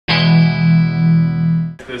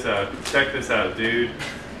this out. Check this out, dude.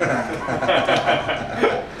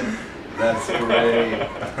 That's great.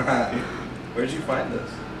 Where'd you find this?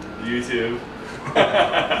 YouTube.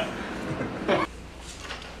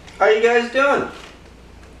 How you guys doing?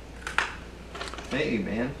 Hey,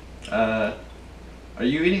 man. Are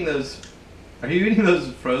you eating those? Are you eating those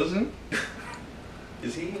frozen?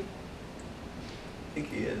 Is he? I think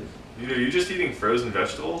he is. You know, you're just eating frozen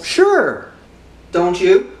vegetables? Sure. Don't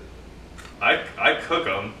you? I cook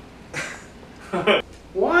them.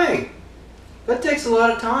 Why? That takes a lot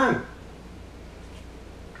of time.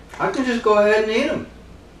 I can just go ahead and eat them.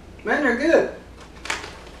 Man, they're good.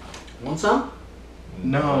 Want some?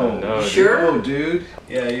 No. No. Sure? No, dude.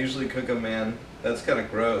 Yeah, I usually cook them, man. That's kind of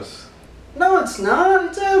gross. No, it's not.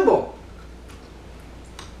 It's edible.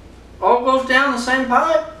 All goes down the same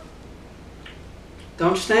pipe.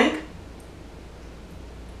 Don't you think?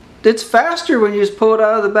 It's faster when you just pull it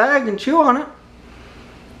out of the bag and chew on it.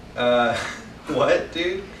 What,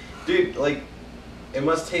 dude? Dude, like, it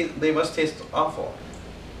must taste. They must taste awful.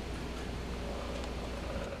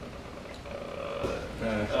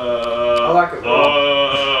 I like it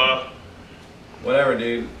raw. Whatever,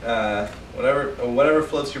 dude. Whatever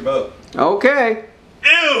floats your boat. Okay.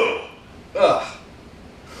 Ew! Ugh.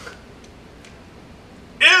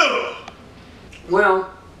 Ew! Well,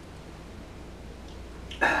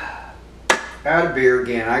 out of beer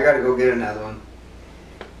again. I gotta go get another one.